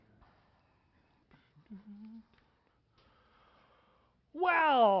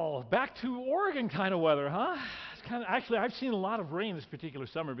Well, back to Oregon kind of weather, huh? It's kind of actually I've seen a lot of rain this particular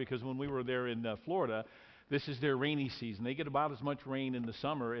summer because when we were there in Florida, this is their rainy season. They get about as much rain in the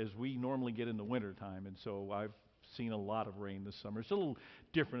summer as we normally get in the winter time, and so I've seen a lot of rain this summer. It's a little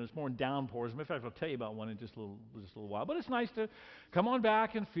different. It's more downpours. In fact, I'll tell you about one in just a little while. But it's nice to come on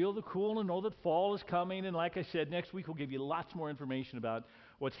back and feel the cool and know that fall is coming. And like I said, next week we'll give you lots more information about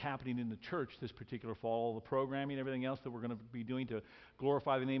what's happening in the church this particular fall, the programming, everything else that we're going to be doing to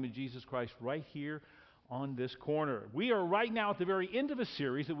glorify the name of Jesus Christ right here on this corner. We are right now at the very end of a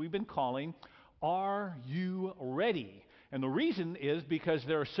series that we've been calling Are You Ready? And the reason is because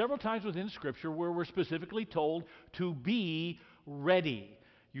there are several times within Scripture where we're specifically told to be ready.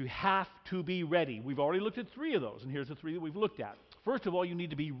 You have to be ready. We've already looked at three of those, and here's the three that we've looked at. First of all, you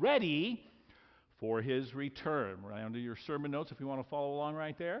need to be ready for His return. Right under your sermon notes, if you want to follow along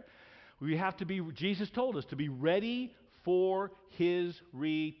right there. We have to be, Jesus told us to be ready for His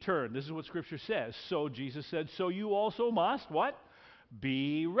return. This is what Scripture says. So Jesus said, so you also must, what?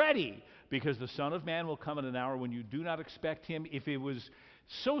 Be ready, because the Son of Man will come at an hour when you do not expect Him. If it was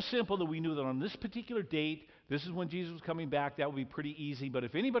so simple that we knew that on this particular date, this is when Jesus was coming back, that would be pretty easy. But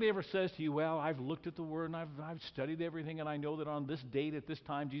if anybody ever says to you, well, I've looked at the Word and I've studied everything and I know that on this date at this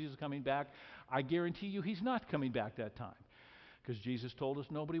time Jesus is coming back, I guarantee you He's not coming back that time. Because Jesus told us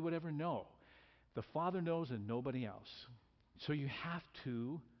nobody would ever know. The Father knows and nobody else. So you have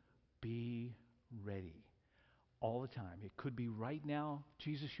to be ready all the time. It could be right now.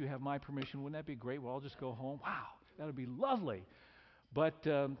 Jesus, you have my permission. Wouldn't that be great? Well, I'll just go home. Wow, that would be lovely. But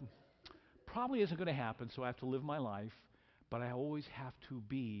probably isn't going to happen, so I have to live my life. But I always have to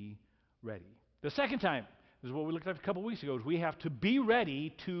be ready. The second time, this is what we looked at a couple weeks ago, is we have to be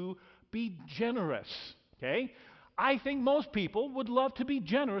ready to be generous. Okay? I think most people would love to be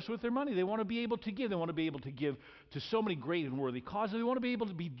generous with their money. They want to be able to give. They want to be able to give to so many great and worthy causes. They want to be able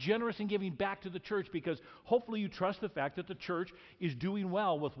to be generous in giving back to the church because hopefully you trust the fact that the church is doing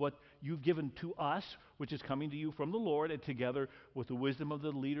well with what you've given to us, which is coming to you from the Lord, and together with the wisdom of the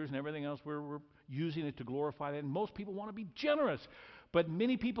leaders and everything else, we're using it to glorify that. And most people want to be generous. But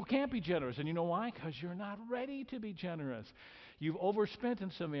many people can't be generous. And you know why? Because you're not ready to be generous. You've overspent in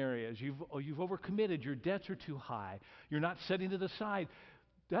some areas. You've overcommitted. Your debts are too high. You're not setting it aside.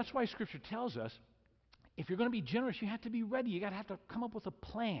 That's why Scripture tells us if you're going to be generous, you have to be ready. You got to have to come up with a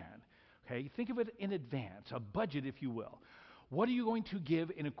plan. Okay? Think of it in advance, a budget, if you will. What are you going to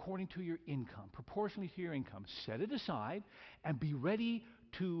give in according to your income, proportionally to your income? Set it aside and be ready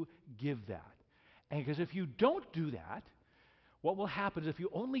to give that. And because if you don't do that, what will happen is if you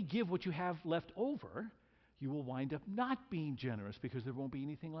only give what you have left over, you will wind up not being generous because there won't be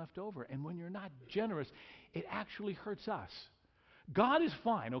anything left over. And when you're not generous, it actually hurts us. God is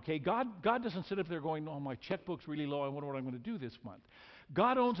fine, okay? God doesn't sit up there going, oh, my checkbook's really low. I wonder what I'm going to do this month.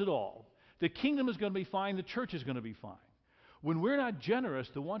 God owns it all. The kingdom is going to be fine. The church is going to be fine. When we're not generous,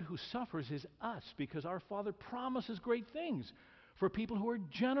 the one who suffers is us because our Father promises great things for people who are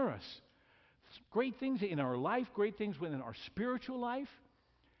generous. Great things in our life, great things within our spiritual life.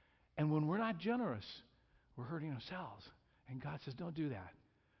 And when we're not generous, we're hurting ourselves. And God says, don't do that.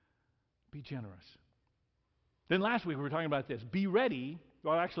 Be generous. Then last week we were talking about this. Be ready.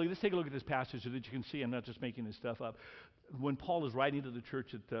 Well, actually, let's take a look at this passage so that you can see I'm not just making this stuff up. When Paul is writing to the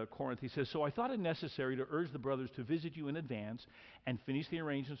church at Corinth, he says, so I thought it necessary to urge the brothers to visit you in advance and finish the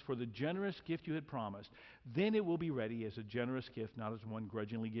arrangements for the generous gift you had promised. Then it will be ready as a generous gift, not as one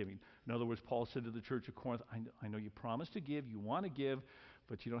grudgingly giving. In other words, Paul said to the church of Corinth, I know you promised to give, you want to give,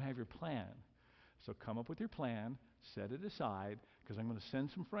 but you don't have your plan. So come up with your plan, set it aside, because I'm going to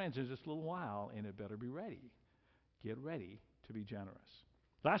send some friends in just a little while, and it better be ready. Get ready to be generous.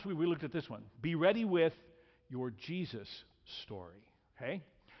 Last week we looked at this one. Be ready with your Jesus story. Okay?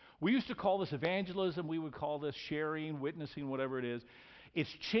 We used to call this evangelism. We would call this sharing, witnessing, whatever it is. It's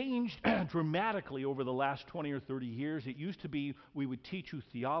changed dramatically over the last 20 or 30 years. It used to be we would teach you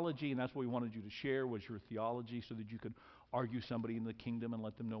theology, and that's what we wanted you to share was your theology so that you could argue somebody in the kingdom and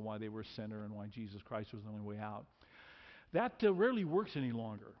let them know why they were a sinner and why Jesus Christ was the only way out. That rarely works any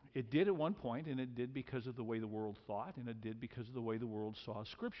longer. It did at one point, and it did because of the way the world thought, and it did because of the way the world saw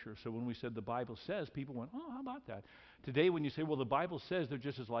Scripture. So when we said the Bible says, people went, oh, how about that? Today when you say, well, the Bible says, they're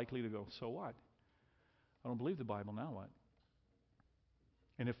just as likely to go, so what? I don't believe the Bible, now what?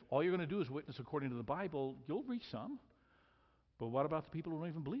 And if all you're going to do is witness according to the Bible, you'll reach some. But what about the people who don't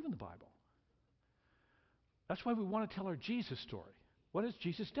even believe in the Bible? That's why we want to tell our Jesus story. What has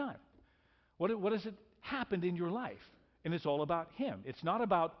Jesus done? What has it happened in your life? And it's all about Him. It's not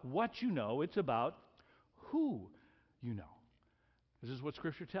about what you know. It's about who you know. This is what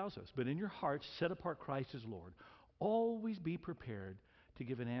Scripture tells us. But in your hearts, set apart Christ as Lord. Always be prepared to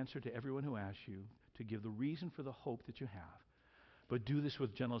give an answer to everyone who asks you, to give the reason for the hope that you have. But do this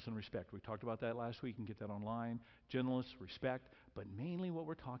with gentleness and respect. We talked about that last week. You can get that online. Gentleness, respect. But mainly what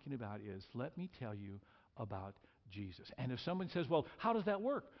we're talking about is, let me tell you about Jesus. And if someone says, well, how does that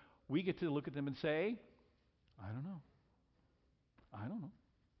work? We get to look at them and say, I don't know. I don't know.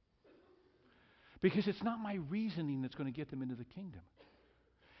 Because it's not my reasoning that's going to get them into the kingdom.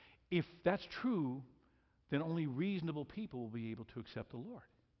 If that's true, then only reasonable people will be able to accept the Lord.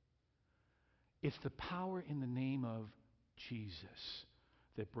 It's the power in the name of Jesus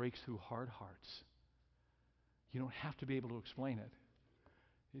that breaks through hard hearts. You don't have to be able to explain it.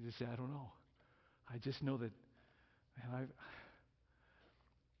 You just say, I don't know. I just know that, man,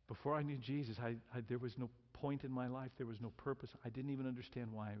 before I knew Jesus, there was no point in my life. There was no purpose. I didn't even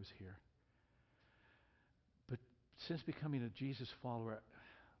understand why I was here. But since becoming a Jesus follower,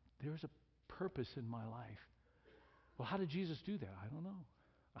 there's a purpose in my life. Well, how did Jesus do that? I don't know.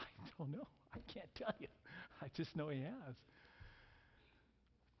 I don't know. I can't tell you. I just know he has.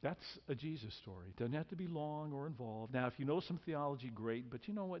 That's a Jesus story. Doesn't have to be long or involved. Now, if you know some theology, great. But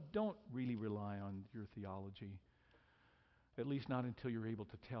you know what? Don't really rely on your theology. At least not until you're able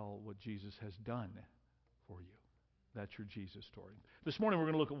to tell what Jesus has done for you. That's your Jesus story. This morning we're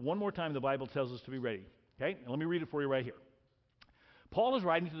going to look at one more time the Bible tells us to be ready. Okay? And let me read it for you right here. Paul is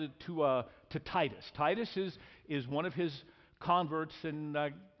writing to Titus. Titus is one of his converts, and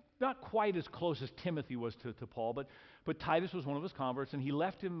not quite as close as Timothy was to Paul, but Titus was one of his converts, and he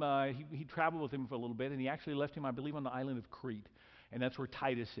left him, he traveled with him for a little bit, and he actually left him, I believe, on the island of Crete. And that's where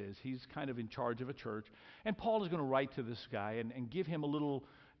Titus is. He's kind of in charge of a church. And Paul is going to write to this guy and give him a little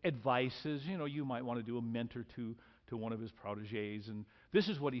advice, as you might want to do, a mentor to one of his protégés. And this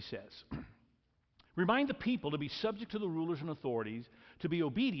is what he says. Remind the people to be subject to the rulers and authorities, to be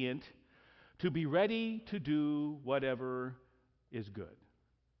obedient, to be ready to do whatever is good.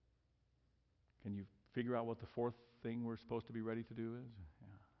 Can you figure out what the fourth thing we're supposed to be ready to do is?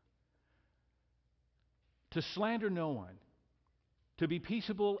 Yeah. To slander no one, to be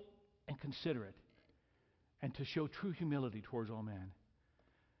peaceable and considerate, and to show true humility towards all men.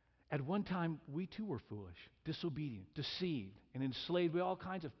 At one time, we too were foolish, disobedient, deceived, and enslaved by all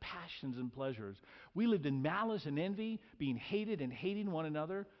kinds of passions and pleasures. We lived in malice and envy, being hated and hating one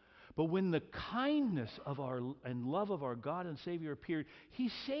another. But when the kindness and love of our God and Savior appeared, He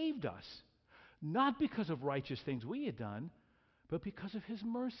saved us, not because of righteous things we had done, but because of His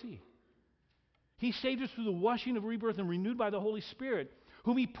mercy. He saved us through the washing of rebirth and renewed by the Holy Spirit,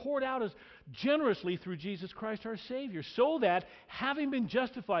 whom He poured out as generously through Jesus Christ our Savior, so that, having been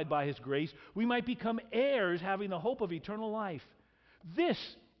justified by His grace, we might become heirs, having the hope of eternal life. This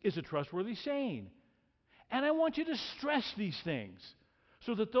is a trustworthy saying. And I want you to stress these things,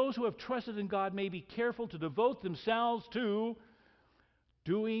 so that those who have trusted in God may be careful to devote themselves to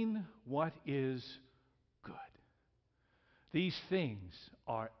doing what is good. These things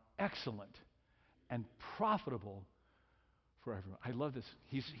are excellent and profitable for everyone. I love this.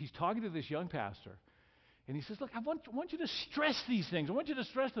 He's talking to this young pastor, and he says, look, I want you to stress these things. I want you to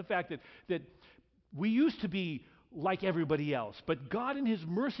stress the fact that we used to be like everybody else, but God in His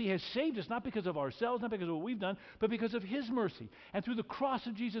mercy has saved us, not because of ourselves, not because of what we've done, but because of His mercy. And through the cross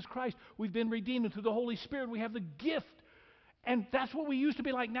of Jesus Christ, we've been redeemed, and through the Holy Spirit, we have the gift. And that's what we used to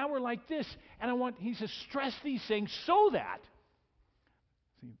be like. Now we're like this. And he says, stress these things so that,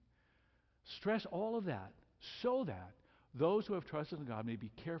 stress all of that so that those who have trusted in God may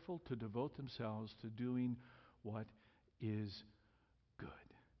be careful to devote themselves to doing what is good.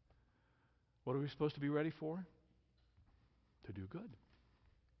 What are we supposed to be ready for? To do good.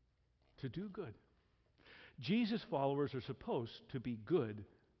 To do good. Jesus' followers are supposed to be good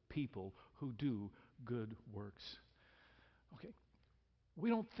people who do good works. Okay? We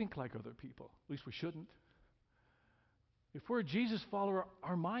don't think like other people. At least we shouldn't. If we're a Jesus follower,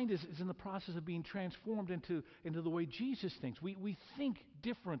 our mind is in the process of being transformed into the way Jesus thinks. We think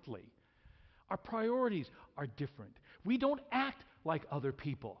differently. Our priorities are different. We don't act like other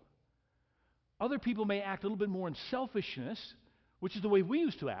people. Other people may act a little bit more in selfishness, which is the way we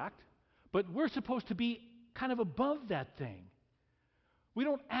used to act, but we're supposed to be kind of above that thing. We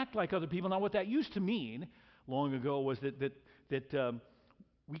don't act like other people. Now, what that used to mean long ago was that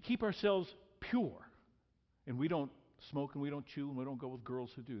we keep ourselves pure, and we don't smoke and we don't chew and we don't go with girls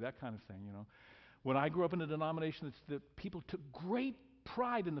who do that kind of thing. When I grew up in a denomination that people took great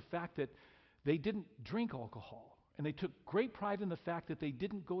pride in the fact that they didn't drink alcohol, and they took great pride in the fact that they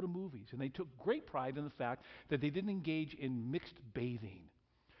didn't go to movies, and they took great pride in the fact that they didn't engage in mixed bathing,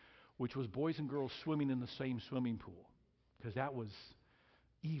 which was boys and girls swimming in the same swimming pool. because that was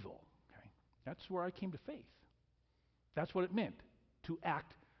evil. Okay? That's where I came to faith. That's what it meant, to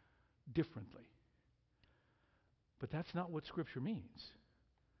act differently. But that's not what Scripture means.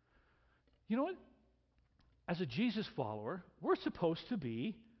 You know what? As a Jesus follower, we're supposed to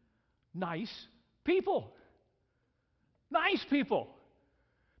be nice people. Nice people.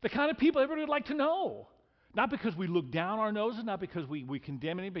 The kind of people everybody would like to know. Not because we look down our noses, not because we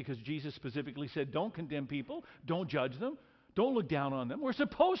condemn any, because Jesus specifically said, don't condemn people, don't judge them, don't look down on them. We're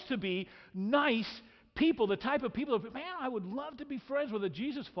supposed to be nice people, the type of people that, man, I would love to be friends with a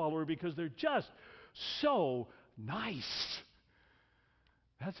Jesus follower because they're just so nice.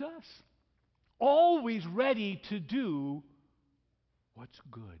 That's us. Always ready to do what's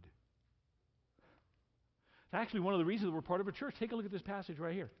good. It's actually one of the reasons we're part of a church. Take a look at this passage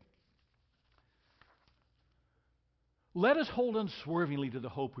right here. Let us hold unswervingly to the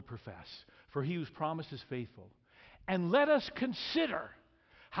hope we profess, for he who's promised is faithful. And let us consider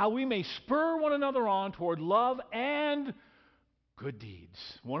how we may spur one another on toward love and good deeds.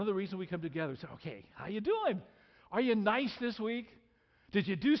 One of the reasons we come together is, okay, how you doing? Are you nice this week? Did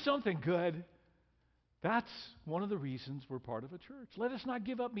you do something good? That's one of the reasons we're part of a church. Let us not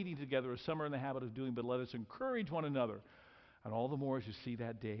give up meeting together as some are in the habit of doing, but let us encourage one another. And all the more as you see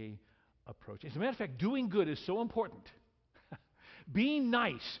that day approach. As a matter of fact, doing good is so important. Being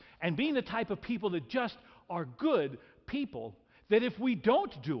nice and being the type of people that just are good people, that if we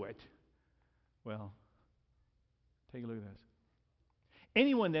don't do it, well, take a look at this.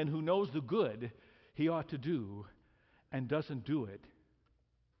 Anyone then who knows the good he ought to do and doesn't do it,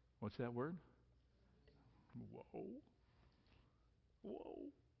 what's that word? Whoa. Whoa.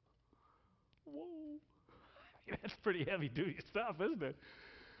 Whoa. That's pretty heavy-duty stuff, isn't it?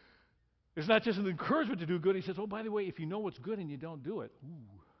 It's not just an encouragement to do good. He says, oh, by the way, if you know what's good and you don't do it,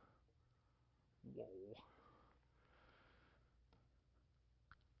 ooh. Whoa.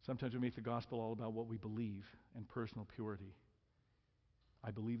 Sometimes we make the gospel all about what we believe and personal purity.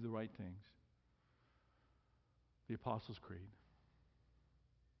 I believe the right things. The Apostles' Creed.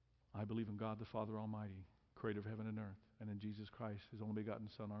 I believe in God the Father Almighty, creator of heaven and earth, and in Jesus Christ, his only begotten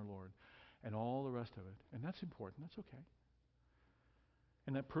Son, our Lord, and all the rest of it. And that's important. That's okay.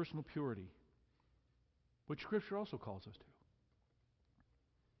 And that personal purity, which Scripture also calls us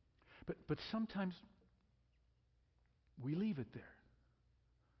to. But sometimes we leave it there.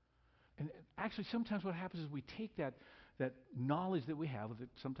 And actually, sometimes what happens is we take that knowledge that we have that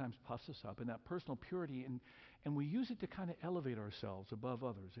sometimes puffs us up, and that personal purity, and we use it to kind of elevate ourselves above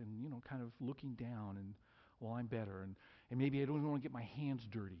others, and kind of looking down, and well, I'm better, and maybe I don't even want to get my hands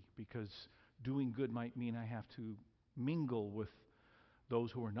dirty because doing good might mean I have to mingle with those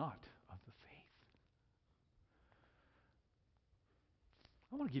who are not of the faith.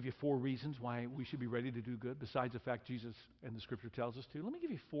 I want to give you 4 reasons why we should be ready to do good, besides the fact Jesus and the Scripture tells us to. Let me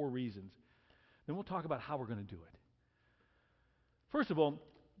give you 4 reasons. Then we'll talk about how we're going to do it. First of all,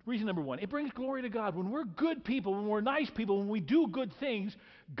 reason number 1, it brings glory to God. When we're good people, when we're nice people, when we do good things,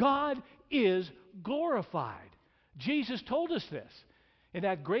 God is glorified. Jesus told us this in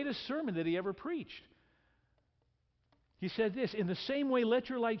that greatest sermon that he ever preached. He said this, in the same way, let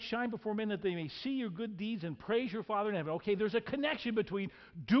your light shine before men that they may see your good deeds and praise your Father in heaven. Okay, there's a connection between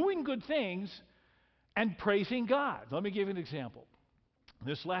doing good things and praising God. Let me give you an example.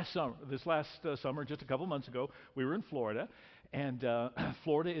 This last summer, just a couple months ago, we were in Florida, and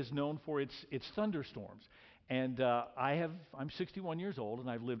Florida is known for its thunderstorms. And I'm 61 years old, and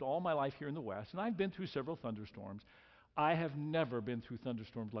I've lived all my life here in the West, and I've been through several thunderstorms. I have never been through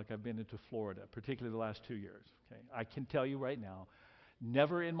thunderstorms like I've been into Florida, particularly the last 2 years. Okay? I can tell you right now,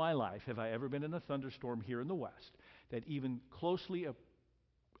 never in my life have I ever been in a thunderstorm here in the West that even closely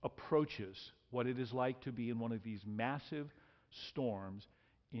approaches what it is like to be in one of these massive storms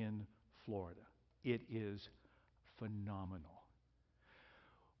in Florida. It is phenomenal.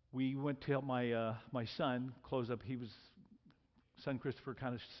 We went to help my son close up. Son Christopher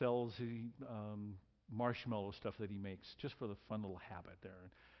kind of sells marshmallow stuff that he makes just for the fun little habit there.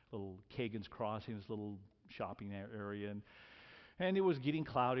 Little Kagan's Crossing, this little shopping area. And it was getting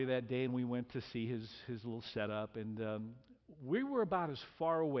cloudy that day, and we went to see his little setup. And we were about as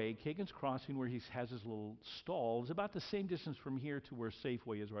far away. Kagan's Crossing, where he has his little stall, is about the same distance from here to where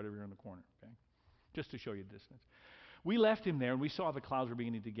Safeway is right over here in the corner. Okay? Just to show you the distance. We left him there, and we saw the clouds were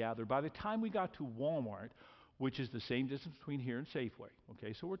beginning to gather. By the time we got to Walmart, which is the same distance between here and Safeway.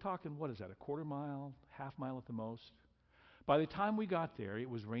 Okay, so we're talking, what is that, a quarter mile, half mile at the most? By the time we got there, it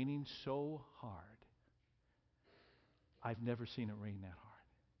was raining so hard. I've never seen it rain that hard.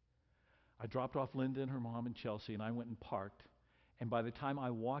 I dropped off Linda and her mom in Chelsea, and I went and parked And by the time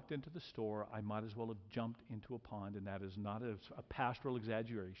I walked into the store, I might as well have jumped into a pond, and that is not a pastoral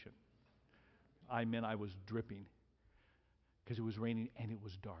exaggeration. I meant I was dripping because it was raining and it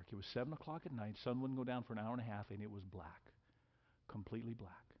was dark. It was 7 o'clock at night. Sun wouldn't go down for an hour and a half, and it was black, completely black.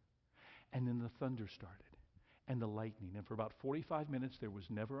 And then the thunder started and the lightning. And for about 45 minutes, there was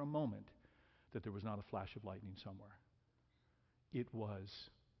never a moment that there was not a flash of lightning somewhere. It was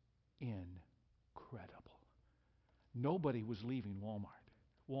incredible. Nobody was leaving Walmart.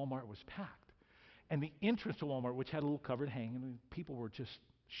 Walmart was packed. And the entrance to Walmart, which had a little covered hang, and people were just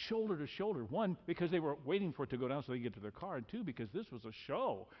shoulder to shoulder. One, because they were waiting for it to go down so they could get to their car, and two, because this was a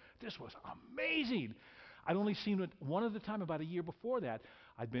show. This was amazing. I'd only seen it one other time about a year before that.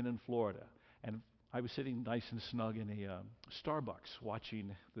 I'd been in Florida, and I was sitting nice and snug in a Starbucks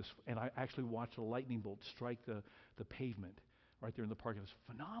watching this, and I actually watched a lightning bolt strike the pavement right there in the park. It was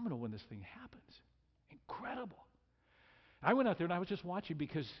phenomenal when this thing happens. Incredible. I went out there and I was just watching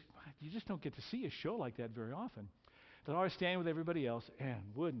because you just don't get to see a show like that very often. So I was standing with everybody else, and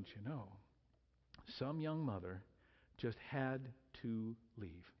wouldn't you know, some young mother just had to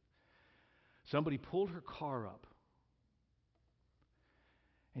leave. Somebody pulled her car up,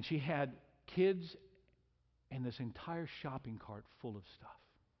 and she had kids and this entire shopping cart full of stuff.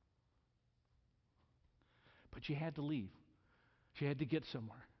 But she had to leave. She had to get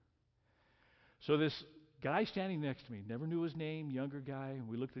somewhere. So this guy standing next to me, never knew his name, younger guy, and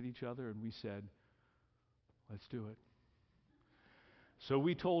we looked at each other and we said, let's do it. So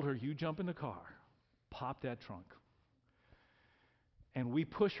we told her, you jump in the car, pop that trunk. And we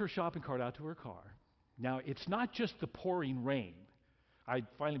pushed her shopping cart out to her car. Now, it's not just the pouring rain. I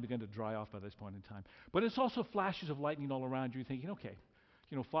finally began to dry off by this point in time. But it's also flashes of lightning all around you thinking, okay,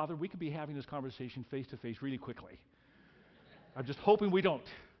 Father, we could be having this conversation face to face really quickly. I'm just hoping we don't.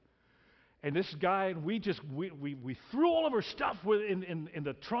 And this guy, we threw all of our stuff in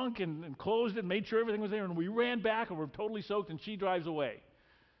the trunk and closed it and made sure everything was there, and we ran back and we're totally soaked, and she drives away.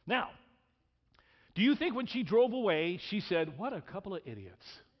 Now, do you think when she drove away, she said, what a couple of idiots?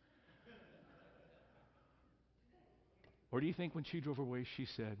 Or do you think when she drove away, she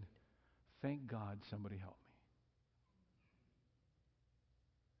said, thank God somebody helped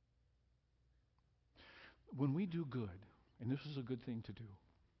me? When we do good, and this is a good thing to do,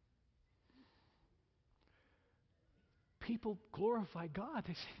 people glorify God.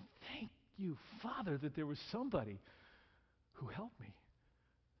 They say, thank you, Father, that there was somebody who helped me.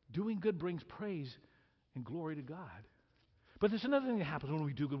 Doing good brings praise and glory to God. But there's another thing that happens when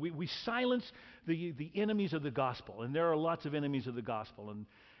we do good. We silence the enemies of the gospel. And there are lots of enemies of the gospel.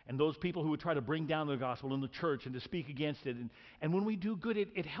 And those people who would try to bring down the gospel in the church and to speak against it. And when we do good,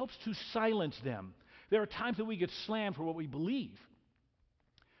 it helps to silence them. There are times that we get slammed for what we believe.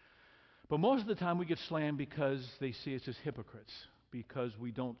 But most of the time we get slammed because they see us as hypocrites, because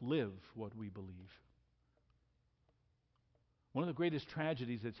we don't live what we believe. One of the greatest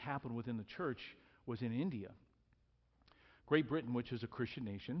tragedies that's happened within the church was in India. Great Britain, which is a Christian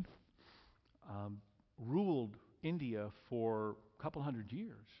nation, ruled India for a couple hundred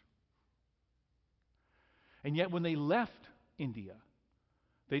years. And yet when they left India,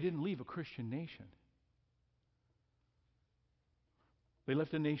 they didn't leave a Christian nation. They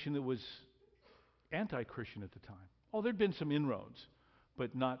left a nation that was anti-Christian at the time. Oh, there'd been some inroads,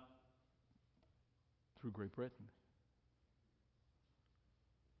 but not through Great Britain.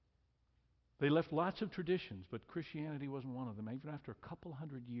 They left lots of traditions, but Christianity wasn't one of them, even after a couple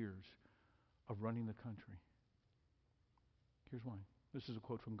hundred years of running the country. Here's one. This is a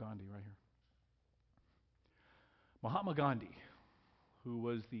quote from Gandhi right here. Mahatma Gandhi, who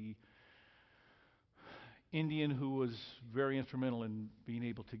was the Indian who was very instrumental in being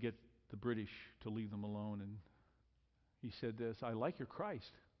able to get the British to leave them alone, and he said this, I like your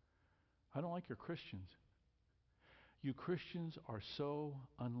Christ. I don't like your Christians. You Christians are so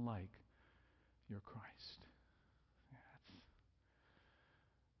unlike your Christ.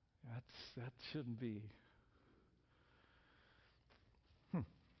 That shouldn't be.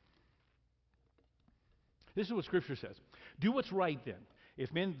 This is what Scripture says. Do what's right then.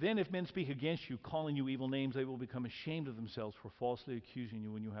 If men speak against you, calling you evil names, they will become ashamed of themselves for falsely accusing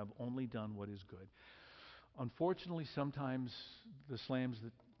you when you have only done what is good. Unfortunately, sometimes the slams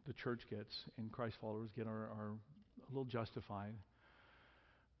that the church gets and Christ followers get are a little justified,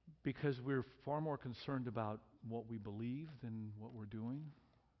 because we're far more concerned about what we believe than what we're doing.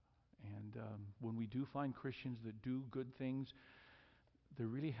 And when we do find Christians that do good things, they're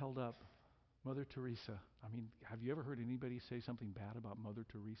really held up. Mother Teresa. I mean, have you ever heard anybody say something bad about Mother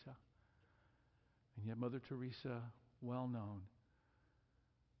Teresa? And yet Mother Teresa, well known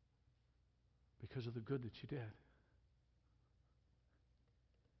because of the good that she did.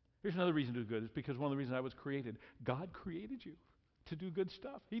 Here's another reason to do good. It's because one of the reasons I was created. God created you to do good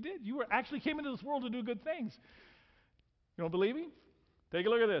stuff. He did. You actually came into this world to do good things. You don't believe me? Take a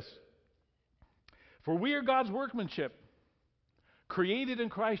look at this. For we are God's workmanship, created in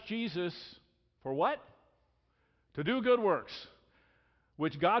Christ Jesus for what? To do good works,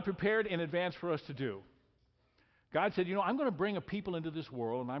 which God prepared in advance for us to do. God said, I'm going to bring a people into this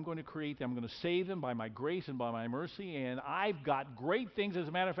world, and I'm going to create them. I'm going to save them by my grace and by my mercy, and I've got great things. As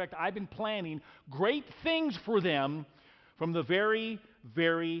a matter of fact, I've been planning great things for them from the very,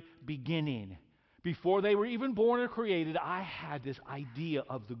 very beginning. Before they were even born or created, I had this idea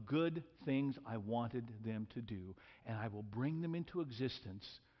of the good things I wanted them to do, and I will bring them into existence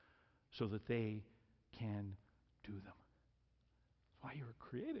so that they can do them. That's why you were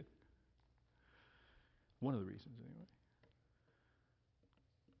created. One of the reasons, anyway.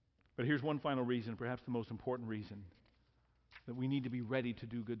 But here's one final reason, perhaps the most important reason, that we need to be ready to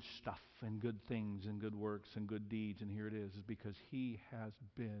do good stuff and good things and good works and good deeds, and here it is because He has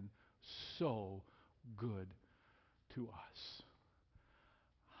been so good to us.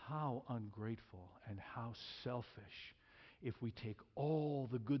 How ungrateful and how selfish if we take all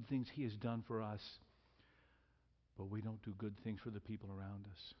the good things He has done for us, but we don't do good things for the people around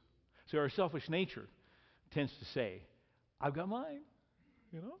us. See, our selfish nature tends to say, I've got mine,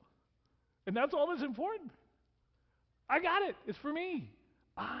 and that's all that's important. I got it. It's for me.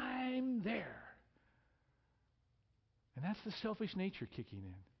 I'm there. And that's the selfish nature kicking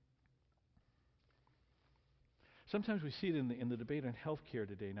in. Sometimes we see it in the debate on health care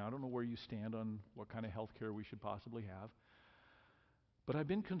today. Now, I don't know where you stand on what kind of health care we should possibly have, but I've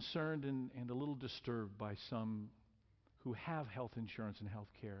been concerned and a little disturbed by some who have health insurance and health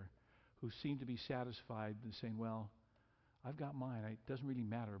care who seem to be satisfied and saying, well, I've got mine. It doesn't really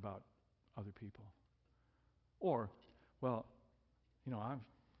matter about other people. Or, well,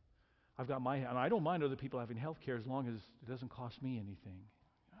 I've got my, and I don't mind other people having health care as long as it doesn't cost me anything.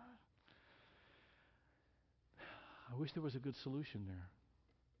 I wish there was a good solution there.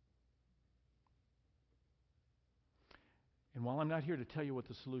 And while I'm not here to tell you what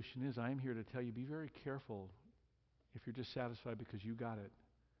the solution is, I am here to tell you, be very careful if you're just satisfied because you got it.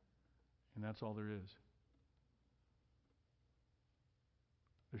 And that's all there is.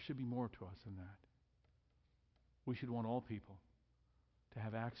 There should be more to us than that. We should want all people to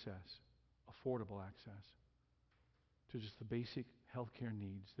have access, affordable access, to just the basic health care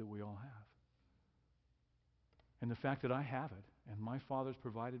needs that we all have. And the fact that I have it, and my Father's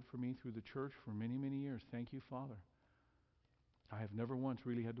provided for me through the church for many, many years, thank you, Father. I have never once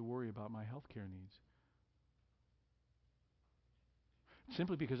really had to worry about my health care needs.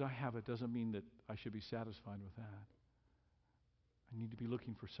 Simply because I have it doesn't mean that I should be satisfied with that. I need to be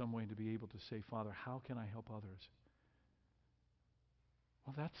looking for some way to be able to say, Father, how can I help others?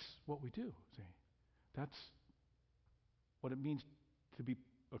 Well, that's what we do, see. That's what it means to be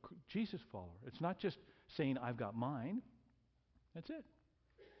a Jesus follower. It's not just saying, I've got mine. That's it.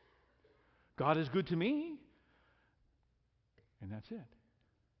 God is good to me, and that's it.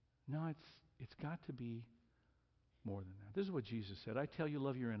 No, it's got to be more than that. This is what Jesus said. I tell you,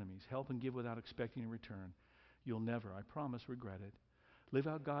 love your enemies. Help and give without expecting a return. You'll never, I promise, regret it. Live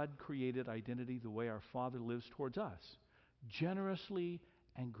out God-created identity the way our Father lives towards us. Generously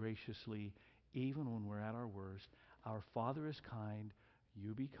and graciously, even when we're at our worst. Our Father is kind.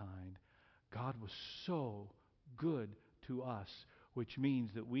 You be kind. God was so good to us, which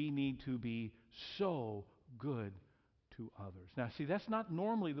means that we need to be so good to others. Now, see, that's not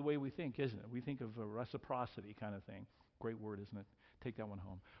normally the way we think, isn't it? We think of a reciprocity kind of thing. Great word, isn't it? Take that one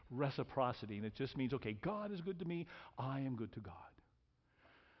home. Reciprocity, and it just means, okay, God is good to me, I am good to God.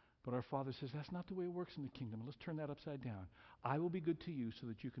 But our Father says that's not the way it works in the kingdom. Let's turn that upside down. I will be good to you so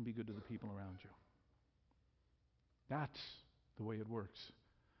that you can be good to the people around you. That's the way it works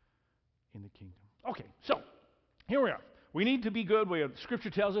in the kingdom. Okay, so here we are. We need to be good. Scripture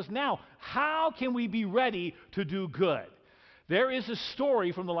tells us now, how can we be ready to do good? There is a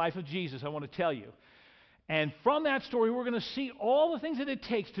story from the life of Jesus I want to tell you. And from that story, we're going to see all the things that it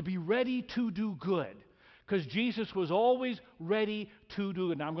takes to be ready to do good. Because Jesus was always ready to do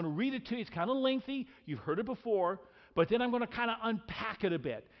good. Now, I'm going to read it to you. It's kind of lengthy. You've heard it before. But then I'm going to kind of unpack it a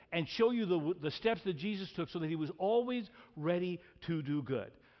bit and show you the steps that Jesus took so that he was always ready to do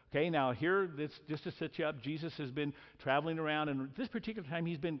good. Okay, now here, just to set you up, Jesus has been traveling around, and this particular time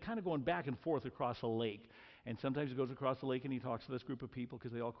he's been kind of going back and forth across a lake. And sometimes he goes across the lake and he talks to this group of people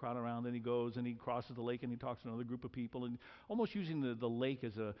because they all crowd around. Then he goes and he crosses the lake and he talks to another group of people, and almost using the lake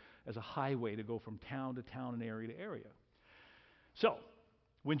as a highway to go from town to town and area to area. So,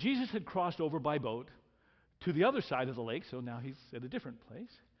 when Jesus had crossed over by boat to the other side of the lake, so now he's at a different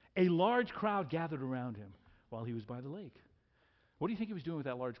place, A large crowd gathered around him while he was by the lake. What do you think he was doing with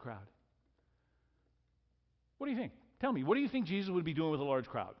that large crowd? What do you think? Tell me, what do you think Jesus would be doing with a large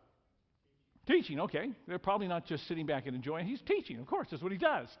crowd? Teaching, okay. They're probably not just sitting back and enjoying. He's teaching, of course. That's what he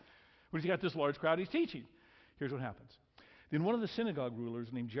does. When he's got this large crowd, he's teaching. Here's what happens. Then one of the synagogue rulers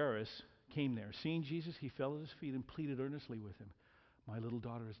named Jairus came there. Seeing Jesus, he fell at his feet and pleaded earnestly with him. My little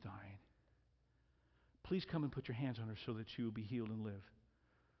daughter is dying. Please come and put your hands on her so that she will be healed and live.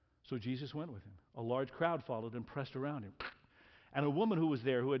 So Jesus went with him. A large crowd followed and pressed around him. And a woman who was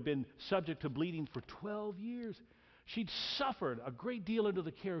there, who had been subject to bleeding for 12 years, she'd suffered a great deal under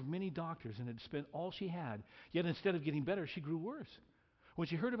the care of many doctors and had spent all she had. Yet instead of getting better, she grew worse. When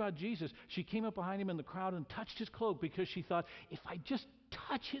she heard about Jesus, she came up behind him in the crowd and touched his cloak because she thought, if I just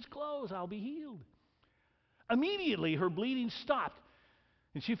touch his clothes, I'll be healed. Immediately, her bleeding stopped,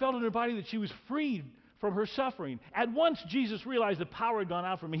 and she felt in her body that she was freed from her suffering. At once, Jesus realized the power had gone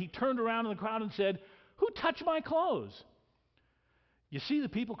out from him. He turned around in the crowd and said, who touched my clothes? You see the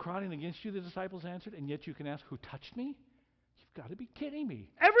people crowding against you, the disciples answered, and yet you can ask, who touched me? You've got to be kidding me.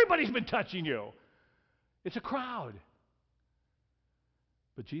 Everybody's been touching you. It's a crowd.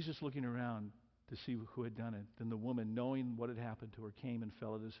 But Jesus, looking around to see who had done it, then the woman, knowing what had happened to her, came and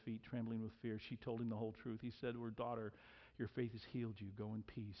fell at his feet, trembling with fear. She told him the whole truth. He said to her, daughter, your faith has healed you. Go in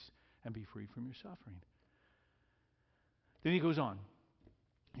peace and be freed from your suffering. Then he goes on,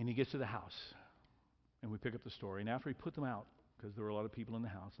 and he gets to the house, and we pick up the story. And after he put them out, because there were a lot of people in the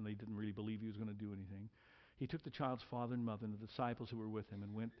house, and they didn't really believe he was going to do anything, he took the child's father and mother and the disciples who were with him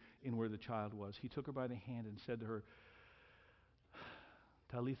and went in where the child was. He took her by the hand and said to her,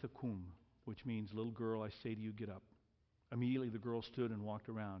 Talitha cum, which means, little girl, I say to you, get up. Immediately the girl stood and walked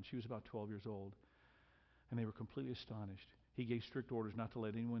around. She was about 12 years old, and they were completely astonished. He gave strict orders not to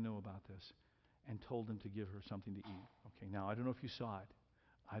let anyone know about this and told them to give her something to eat. Okay, now I don't know if you saw it.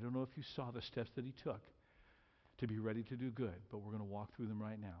 I don't know if you saw the steps that he took to be ready to do good, but we're going to walk through them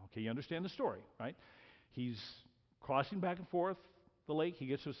right now. Okay, you understand the story, right? He's crossing back and forth the lake. He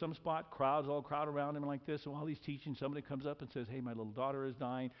gets to some spot. Crowds all crowd around him like this. And while he's teaching, somebody comes up and says, hey, my little daughter is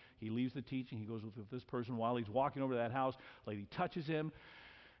dying. He leaves the teaching. He goes with this person. While he's walking over to that house, a lady touches him,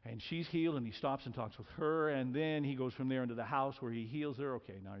 and she's healed, and he stops and talks with her, and then he goes from there into the house where he heals her.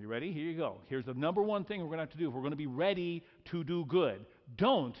 Okay, now you ready? Here you go. Here's the number one thing we're going to have to do if we're going to be ready to do good.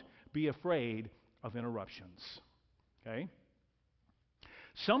 Don't be afraid of interruptions. Okay?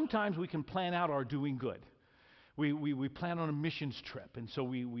 Sometimes we can plan out our doing good. We plan on a missions trip, and so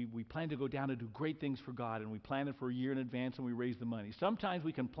we plan to go down and do great things for God, and we plan it for a year in advance, and we raise the money. Sometimes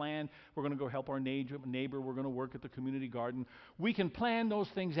we can plan, we're going to go help our neighbor, we're going to work at the community garden. We can plan those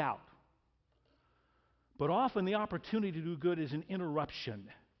things out. But often the opportunity to do good is an interruption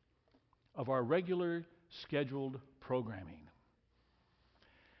of our regular scheduled programming.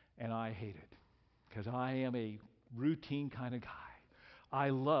 And I hate it, because I am a routine kind of guy. I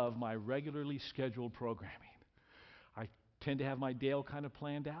love my regularly scheduled programming. I tend to have my day all kind of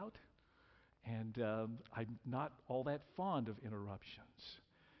planned out, and I'm not all that fond of interruptions.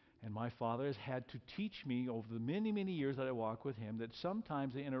 And my father has had to teach me over the many, many years that I walk with him that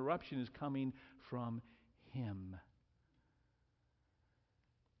sometimes the interruption is coming from him.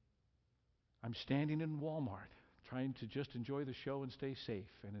 I'm standing in Walmart trying to just enjoy the show and stay safe,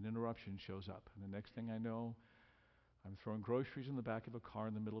 and an interruption shows up. And the next thing I know, I'm throwing groceries in the back of a car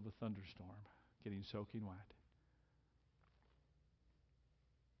in the middle of a thunderstorm, getting soaking wet.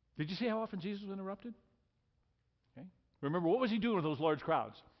 Did you see how often Jesus was interrupted? Okay. Remember, what was he doing with those large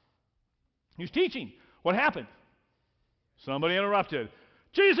crowds? He was teaching. What happened? Somebody interrupted.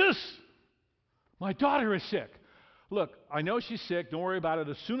 Jesus, my daughter is sick. Look, I know she's sick. Don't worry about it.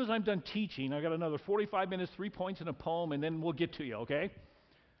 As soon as I'm done teaching, I got another 45 minutes, 3 points in a poem, and then we'll get to you, okay?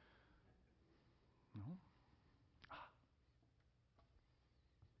 No.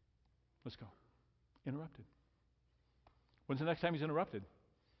 Let's go. Interrupted. When's the next time he's interrupted?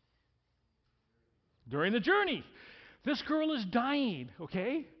 During the journey. This girl is dying,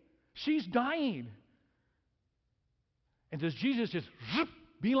 okay? She's dying. And does Jesus just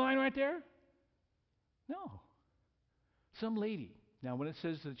beeline right there? No. Some lady. Now, when it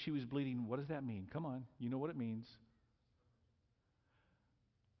says that she was bleeding, what does that mean? Come on, you know what it means.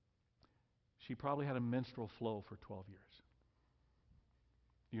 She probably had a menstrual flow for 12 years.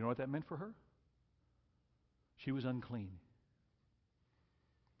 You know what that meant for her? She was unclean.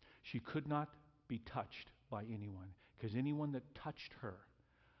 She could not be touched by anyone, because anyone that touched her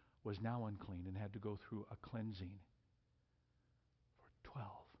was now unclean and had to go through a cleansing for 12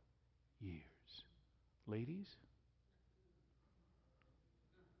 years. Ladies,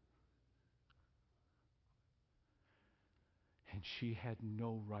 and And she had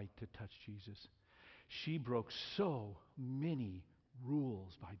no right to touch Jesus. She broke so many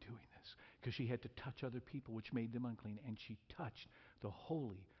rules by doing this because she had to touch other people, which made them unclean. And she touched the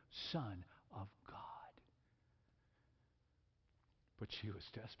Holy Son of God. But she was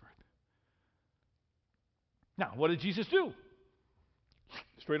desperate. Now, what did Jesus do?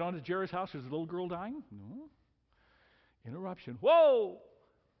 Straight on to Jairus' house. There's a little girl dying? No. Interruption. Whoa!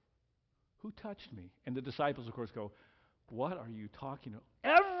 Who touched me? And the disciples, of course, go, what are you talking about?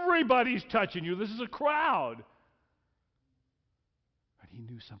 Everybody's touching you. This is a crowd. And he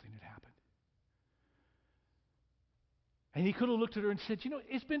knew something had happened. And he could have looked at her and said,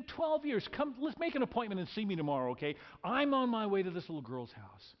 it's been 12 years. Come, let's make an appointment and see me tomorrow, okay? I'm on my way to this little girl's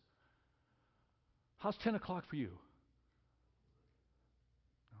house. How's 10 o'clock for you?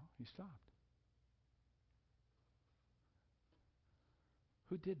 No, he stopped.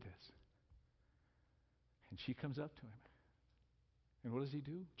 Who did this? And she comes up to him. And what does he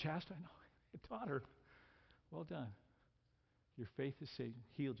do? Chastise? No, it taught her. Well done. Your faith is saved.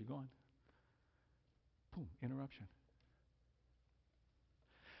 Healed you. Go on. Boom. Interruption.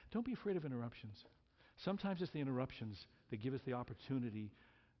 Don't be afraid of interruptions. Sometimes it's the interruptions that give us the opportunity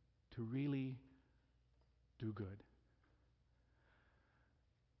to really do good.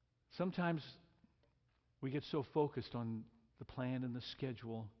 Sometimes we get so focused on the plan and the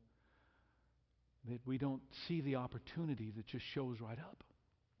schedule that we don't see the opportunity that just shows right up.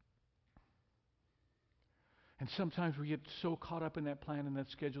 And sometimes we get so caught up in that plan and that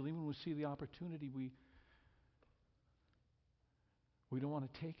schedule, even when we see the opportunity, we don't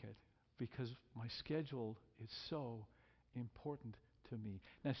want to take it because my schedule is so important to me.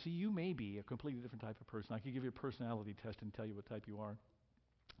 Now, see, you may be a completely different type of person. I could give you a personality test and tell you what type you are.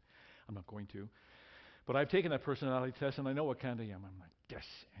 I'm not going to. But I've taken that personality test, and I know what kind I am. I'm like this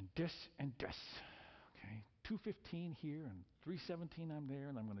and this and this. Okay, 2:15 here and 3:17 I'm there,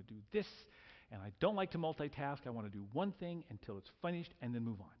 and I'm going to do this. And I don't like to multitask. I want to do one thing until it's finished and then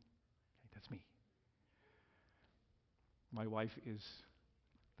move on. Okay, that's me. My wife is,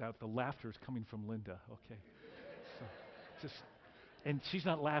 the laughter is coming from Linda. Okay, so and she's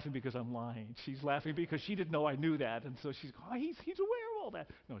not laughing because I'm lying. She's laughing because she didn't know I knew that, and so she's going, he's aware of all that.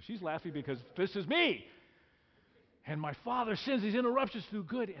 No, she's laughing because this is me. And my Father sends these interruptions to do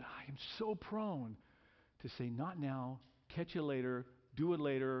good, and I am so prone to say, not now, catch you later, do it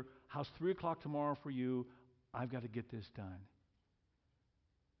later, how's 3 o'clock tomorrow for you? I've got to get this done.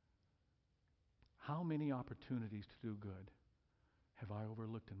 How many opportunities to do good have I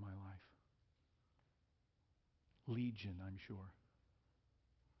overlooked in my life? Legion, I'm sure.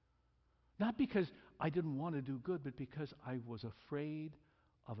 Not because I didn't want to do good, but because I was afraid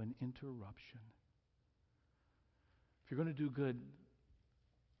of an interruption. If you're going to do good,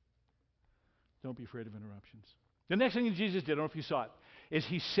 don't be afraid of interruptions. The next thing that Jesus did, I don't know if you saw it, is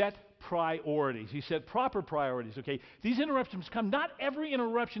he set priorities. He set proper priorities, okay? These interruptions come, not every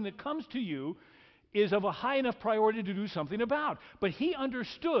interruption that comes to you is of a high enough priority to do something about. But he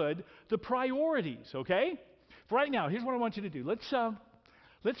understood the priorities, okay? For right now, here's what I want you to do.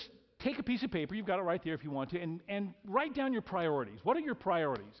 Let's take a piece of paper, you've got it right there if you want to, and write down your priorities. What are your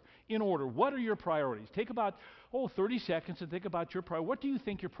priorities? In order, what are your priorities? Take about, 30 seconds and think about your priorities. What do you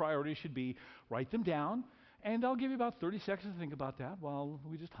think your priorities should be? Write them down, and I'll give you about 30 seconds to think about that while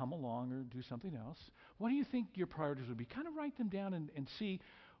we just hum along or do something else. What do you think your priorities would be? Kind of write them down and see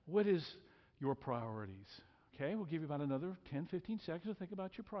what is your priorities. Okay, we'll give you about another 10, 15 seconds to think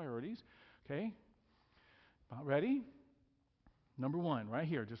about your priorities. Okay, about ready? Number one, right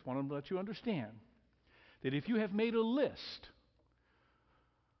here, just want to let you understand that if you have made a list,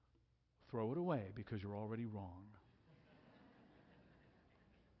 throw it away because you're already wrong.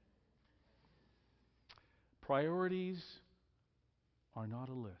 Priorities are not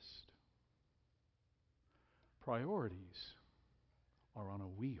a list. Priorities are on a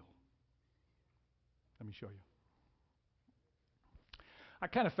wheel. Let me show you. I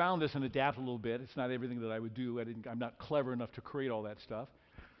kind of found this and adapted a little bit. It's not everything that I would do. I'm not clever enough to create all that stuff.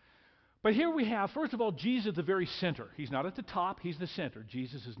 But here we have, first of all, Jesus at the very center. He's not at the top, he's the center.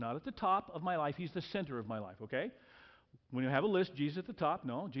 Jesus is not at the top of my life, he's the center of my life, okay? When you have a list, Jesus at the top.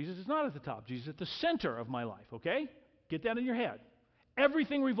 No, Jesus is not at the top. Jesus is at the center of my life, okay? Get that in your head.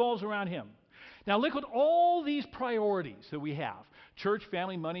 Everything revolves around him. Now look at all these priorities that we have. Church,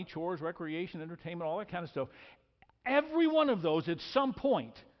 family, money, chores, recreation, entertainment, all that kind of stuff. Every one of those at some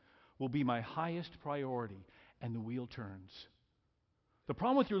point will be my highest priority, and the wheel turns. The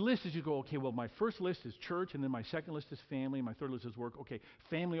problem with your list is you go, okay, well, my first list is church, and then my second list is family, and my third list is work. Okay,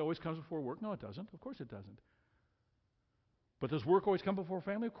 family always comes before work. No, it doesn't. Of course it doesn't. But does work always come before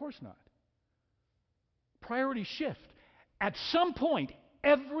family? Of course not. Priorities shift. At some point,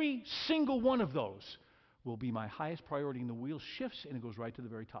 every single one of those will be my highest priority, and the wheel shifts and it goes right to the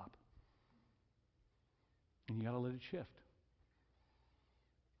very top. And you got to let it shift.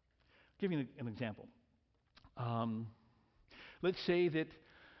 I'll give you an example. Let's say that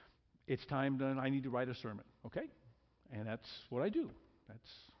it's time that I need to write a sermon, okay? And that's what I do.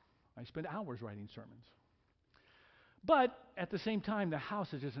 I spend hours writing sermons. But at the same time, the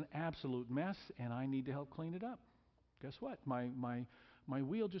house is just an absolute mess, and I need to help clean it up. Guess what? My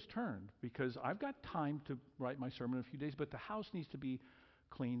wheel just turned because I've got time to write my sermon in a few days, but the house needs to be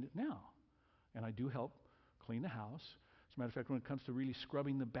cleaned now. And I do help clean the house. As a matter of fact, when it comes to really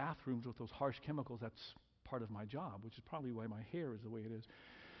scrubbing the bathrooms with those harsh chemicals, that's part of my job, which is probably why my hair is the way it is.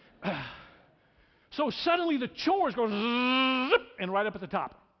 So suddenly the chores go zip and right up at the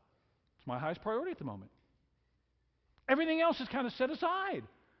top. It's my highest priority at the moment. Everything else is kind of set aside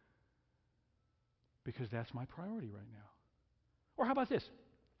because that's my priority right now. Or how about this?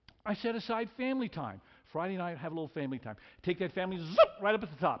 I set aside family time. Friday night, have a little family time. Take that family zip right up at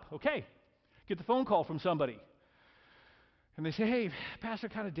the top. Okay. Get the phone call from somebody. And they say, hey, Pastor,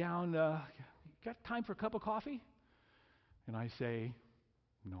 kind of down. Got time for a cup of coffee? And I say,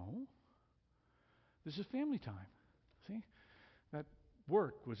 no. This is family time. See? That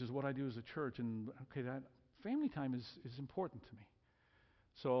work, which is what I do as a church, and okay, that family time is important to me.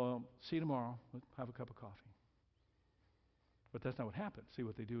 So see you tomorrow. Let's have a cup of coffee. But that's not what happens. See,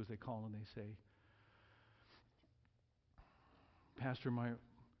 what they do is they call and they say, Pastor, my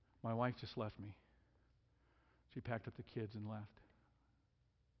wife just left me. She packed up the kids and left.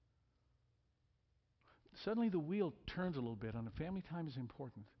 Suddenly the wheel turns a little bit, and the family time is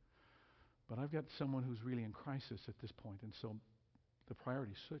important. But I've got someone who's really in crisis at this point, and so the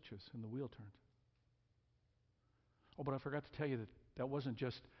priority switches and the wheel turns. Oh, but I forgot to tell you that wasn't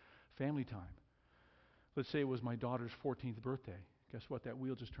just family time. Let's say it was my daughter's 14th birthday. Guess what? That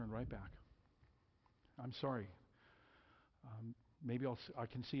wheel just turned right back. I'm sorry. Maybe I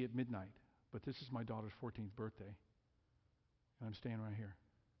can see at midnight, but this is my daughter's 14th birthday, and I'm staying right here.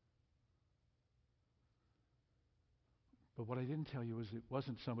 But what I didn't tell you is it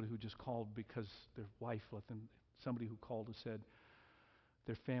wasn't somebody who just called because their wife left them. Somebody who called and said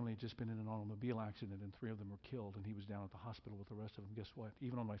their family had just been in an automobile accident and 3 of them were killed, and he was down at the hospital with the rest of them. Guess what?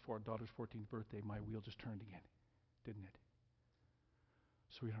 Even on my daughter's 14th birthday, my wheel just turned again, didn't it?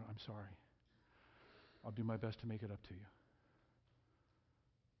 Sweetheart, I'm sorry. I'll do my best to make it up to you.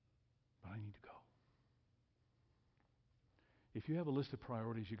 But I need to go. If you have a list of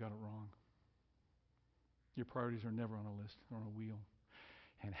priorities, you got it wrong. Your priorities are never on a list, they're on a wheel.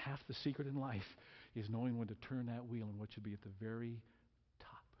 And half the secret in life is knowing when to turn that wheel and what should be at the very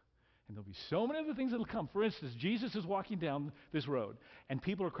top. And there'll be so many other things that'll come. For instance, Jesus is walking down this road, and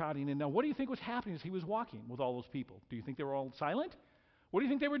people are crowding in. Now, what do you think was happening as he was walking with all those people? Do you think they were all silent? What do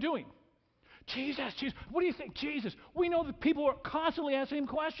you think they were doing? Jesus, Jesus. What do you think? Jesus. We know that people are constantly asking him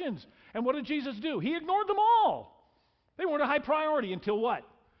questions. And what did Jesus do? He ignored them all. They weren't a high priority until what?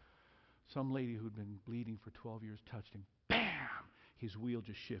 Some lady who'd been bleeding for 12 years touched him. Bam! His wheel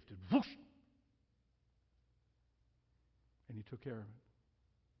just shifted. Whoosh! And he took care of it.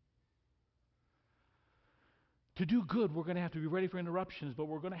 To do good, we're going to have to be ready for interruptions, but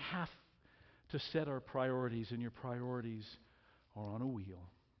we're going to have to set our priorities, and your priorities are on a wheel.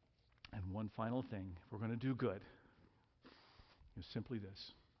 And one final thing, if we're going to do good, is simply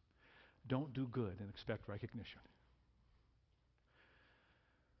this. Don't do good and expect recognition.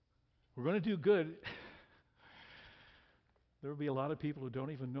 We're going to do good. There will be a lot of people who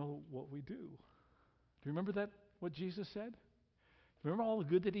don't even know what we do. Do you remember that, what Jesus said? Remember all the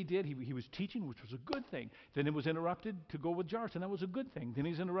good that he did? He was teaching, which was a good thing. Then it was interrupted to go with Jairus, and that was a good thing. Then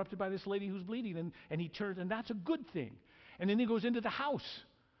he's interrupted by this lady who's bleeding, and he turns, and that's a good thing. And then he goes into the house,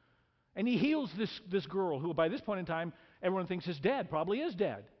 and he heals this girl who, by this point in time, everyone thinks is dead, probably is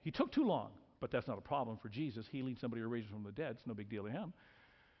dead. He took too long, but that's not a problem for Jesus. Healing somebody who raises from the dead, it's no big deal to him.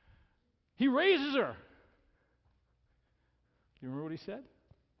 He raises her. You remember what he said?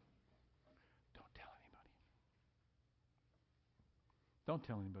 Don't tell anybody. Don't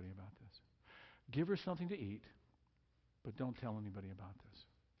tell anybody about this. Give her something to eat, but don't tell anybody about this.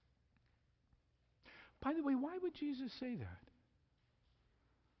 By the way, why would Jesus say that?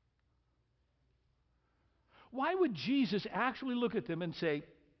 Why would Jesus actually look at them and say,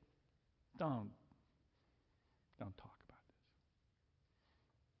 don't talk about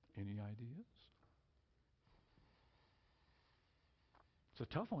this? Any ideas? It's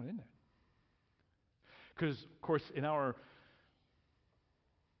a tough one, isn't it? Because, of course, in our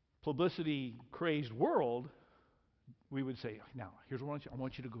publicity-crazed world, we would say, now, here's what I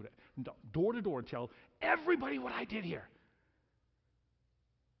want you to go to door and tell everybody what I did here.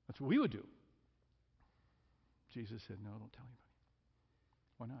 That's what we would do. Jesus said, no, don't tell anybody.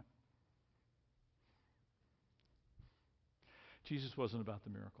 Why not? Jesus wasn't about the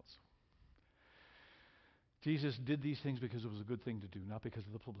miracles. Jesus did these things because it was a good thing to do, not because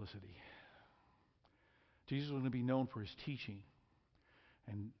of the publicity. Jesus was going to be known for his teaching.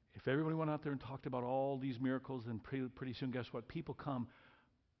 And if everybody went out there and talked about all these miracles, then pretty soon, guess what? People come.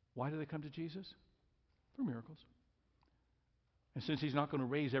 Why do they come to Jesus? For miracles. And since he's not going to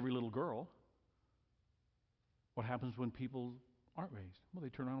raise every little girl, what happens when people aren't raised? Well, they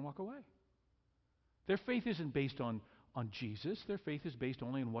turn around and walk away. Their faith isn't based on Jesus. Their faith is based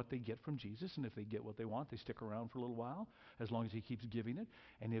only on what they get from Jesus. And if they get what they want, they stick around for a little while, as long as he keeps giving it.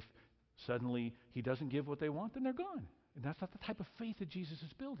 And if suddenly he doesn't give what they want, then they're gone. And that's not the type of faith that Jesus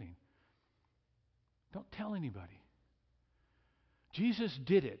is building. Don't tell anybody. Jesus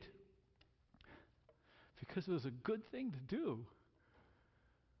did it because it was a good thing to do.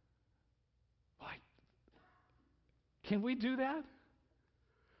 Why? Can we do that?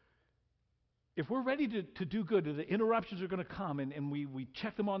 If we're ready to do good, the interruptions are going to come, and we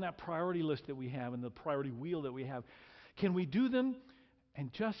check them on that priority list that we have and the priority wheel that we have, can we do them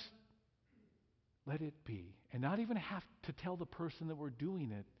and just let it be? And not even have to tell the person that we're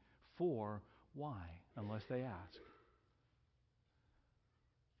doing it for why, unless they ask.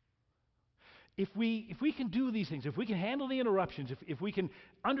 If we can do these things, if we can handle the interruptions, if we can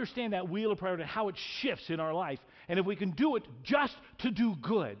understand that wheel of priority, how it shifts in our life, and if we can do it just to do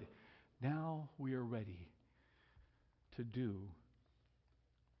good, now we are ready to do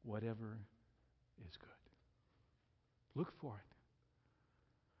whatever is good. Look for it.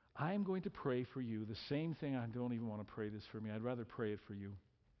 I am going to pray for you the same thing. I don't even want to pray this for me. I'd rather pray it for you.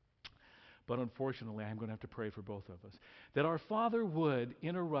 But unfortunately, I'm going to have to pray for both of us. That our Father would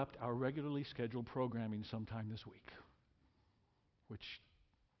interrupt our regularly scheduled programming sometime this week, which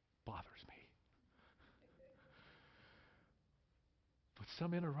bothers me. But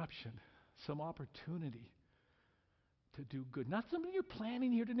some interruption, some opportunity to do good. Not something you're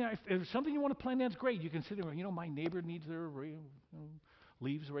planning here tonight. If there's something you want to plan, that's great. You can sit there, my neighbor needs their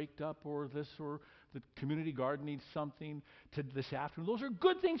leaves raked up, or this, or the community garden needs something to this afternoon. Those are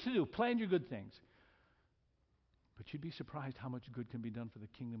good things to do. Plan your good things. But you'd be surprised how much good can be done for the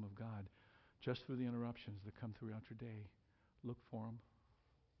kingdom of God just through the interruptions that come throughout your day. Look for them.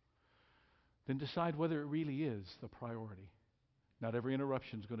 Then decide whether it really is the priority. Not every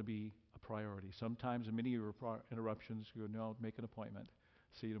interruption is going to be a priority. Sometimes in many of your interruptions, you go, no, make an appointment.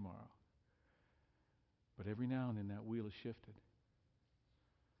 See you tomorrow. But every now and then that wheel is shifted.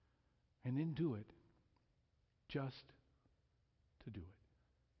 And then do it just to do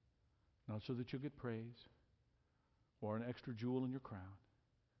it. Not so that you'll get praise or an extra jewel in your crown.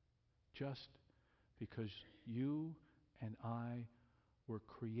 Just because you and I were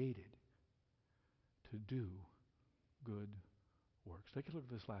created to do good works. Take a look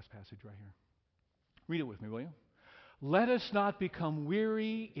at this last passage right here. Read it with me, will you? Let us not become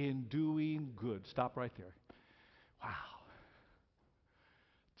weary in doing good. Stop right there. Wow.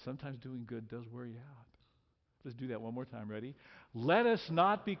 Sometimes doing good does wear you out. Let's do that one more time. Ready? Let us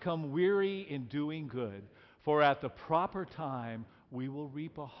not become weary in doing good, for at the proper time we will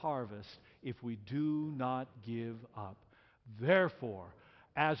reap a harvest if we do not give up. Therefore,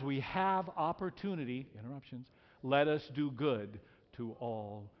 as we have opportunity, interruptions, let us do good to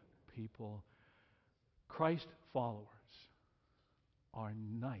all people. Christ followers are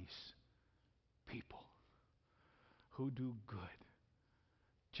nice people who do good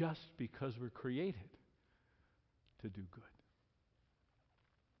just because we're created to do good.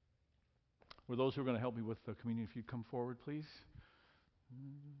 Will those who are going to help me with the communion, if you'd come forward, please.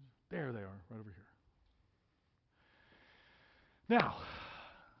 There they are, right over here. Now,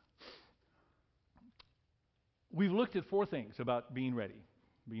 we've looked at 4 things about being ready.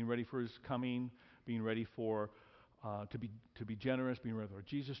 Being ready for his coming, being ready for to be generous, being ready for our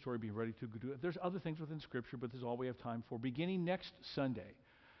Jesus story, being ready to do it. There's other things within Scripture, but this is all we have time for. Beginning next Sunday,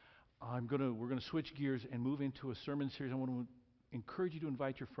 we're going to switch gears and move into a sermon series. I want to encourage you to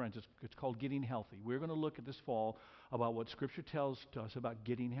invite your friends. It's called Getting Healthy. We're going to look at this fall about what Scripture tells us about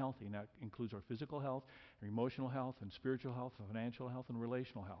getting healthy, and that includes our physical health, our emotional health, and spiritual health, and financial health, and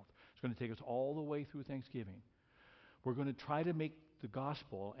relational health. It's going to take us all the way through Thanksgiving. We're going to try to make the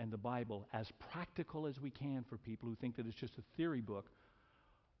gospel and the Bible as practical as we can for people who think that it's just a theory book.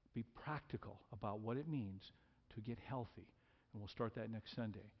 Be practical about what it means to get healthy. And we'll start that next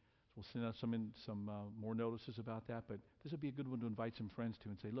Sunday. So we'll send out some more notices about that, but this would be a good one to invite some friends to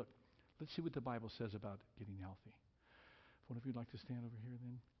and say, look, let's see what the Bible says about getting healthy. If one of you would like to stand over here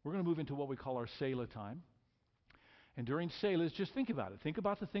then. We're going to move into what we call our Selah time. And during Selahs, just think about it. Think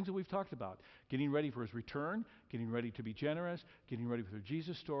about the things that we've talked about. Getting ready for his return, getting ready to be generous, getting ready for the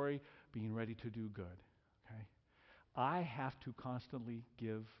Jesus story, being ready to do good. Okay? I have to constantly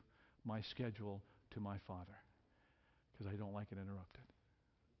give my schedule to my Father because I don't like it interrupted.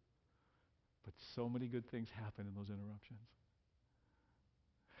 But so many good things happen in those interruptions.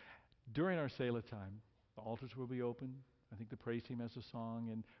 During our Selah time, the altars will be open. I think the praise team has a song,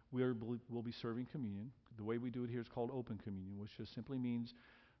 and we'll be serving communion. The way we do it here is called open communion, which just simply means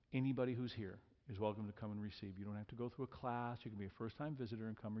anybody who's here is welcome to come and receive. You don't have to go through a class. You can be a first-time visitor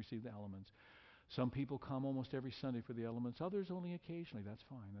and come receive the elements. Some people come almost every Sunday for the elements. Others only occasionally. That's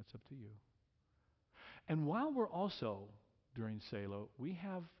fine. That's up to you. And while we're also during Selah, we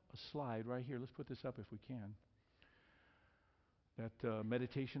have a slide right here. Let's put this up if we can. That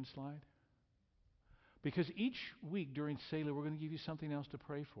meditation slide. Because each week during Selah, we're going to give you something else to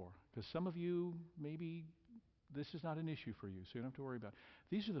pray for. Because some of you, maybe this is not an issue for you, so you don't have to worry about it.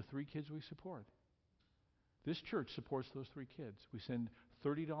 These are the 3 kids we support. This church supports those 3 kids. We send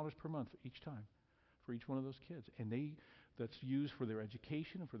 $30 per month each time for each one of those kids. And that's used for their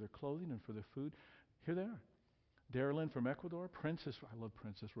education and for their clothing and for their food. Here they are. Darylyn from Ecuador, Princess, I love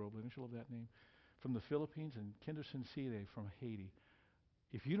Princess Roblin, I love that name, from the Philippines, and Kenderson Sile from Haiti.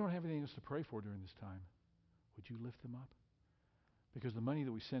 If you don't have anything else to pray for during this time, would you lift them up? Because the money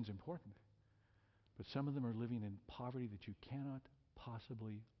that we send is important. But some of them are living in poverty that you cannot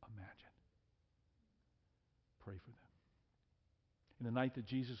possibly imagine. Pray for them. And the night that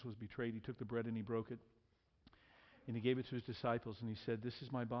Jesus was betrayed, he took the bread and he broke it. And he gave it to his disciples and he said, "This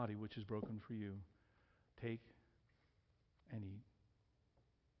is my body which is broken for you. Take and eat."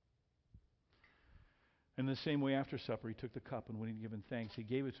 In the same way, after supper, he took the cup, and when he had given thanks, he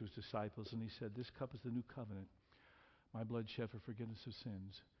gave it to his disciples, and he said, "This cup is the new covenant, my blood shed for forgiveness of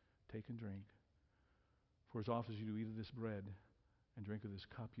sins. Take and drink. For as often as you do eat of this bread and drink of this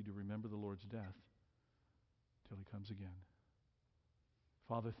cup, you do remember the Lord's death till he comes again."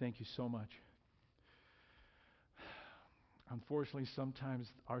 Father, thank you so much. Unfortunately,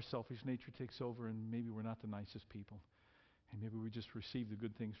 sometimes our selfish nature takes over, and maybe we're not the nicest people. And maybe we just receive the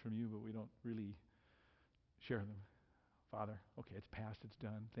good things from you, but we don't really share them. Father, okay, it's past, it's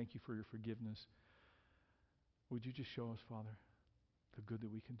done. Thank you for your forgiveness. Would you just show us, Father, the good that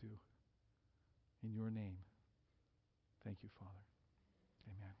we can do? In your name. Thank you, Father.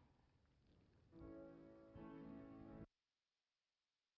 Amen.